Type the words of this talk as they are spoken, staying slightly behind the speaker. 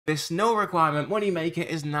This no requirement moneymaker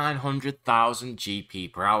is 900,000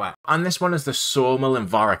 GP per hour. And this one is the sawmill in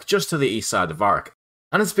Warwick, just to the east side of Warwick.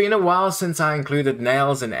 And it's been a while since I included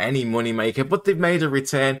nails in any moneymaker, but they've made a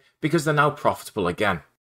return because they're now profitable again.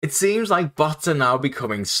 It seems like bots are now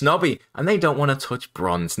becoming snobby and they don't want to touch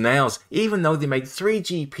bronze nails, even though they make 3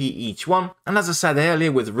 GP each one. And as I said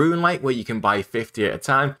earlier with RuneLight, where you can buy 50 at a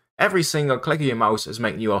time, every single click of your mouse is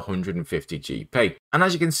making you 150 GP. And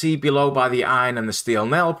as you can see below by the iron and the steel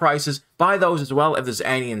nail prices, buy those as well if there's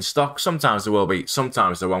any in stock. Sometimes there will be,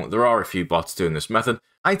 sometimes there won't. There are a few bots doing this method.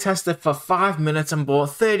 I tested for 5 minutes and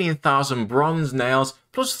bought 13,000 bronze nails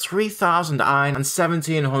plus 3,000 iron and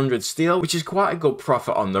 1,700 steel, which is quite a good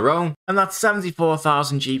profit on their own. And that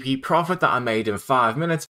 74,000 GP profit that I made in 5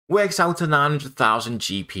 minutes works out to 900,000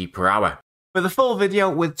 GP per hour. For the full video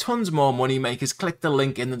with tons more money makers, click the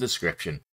link in the description.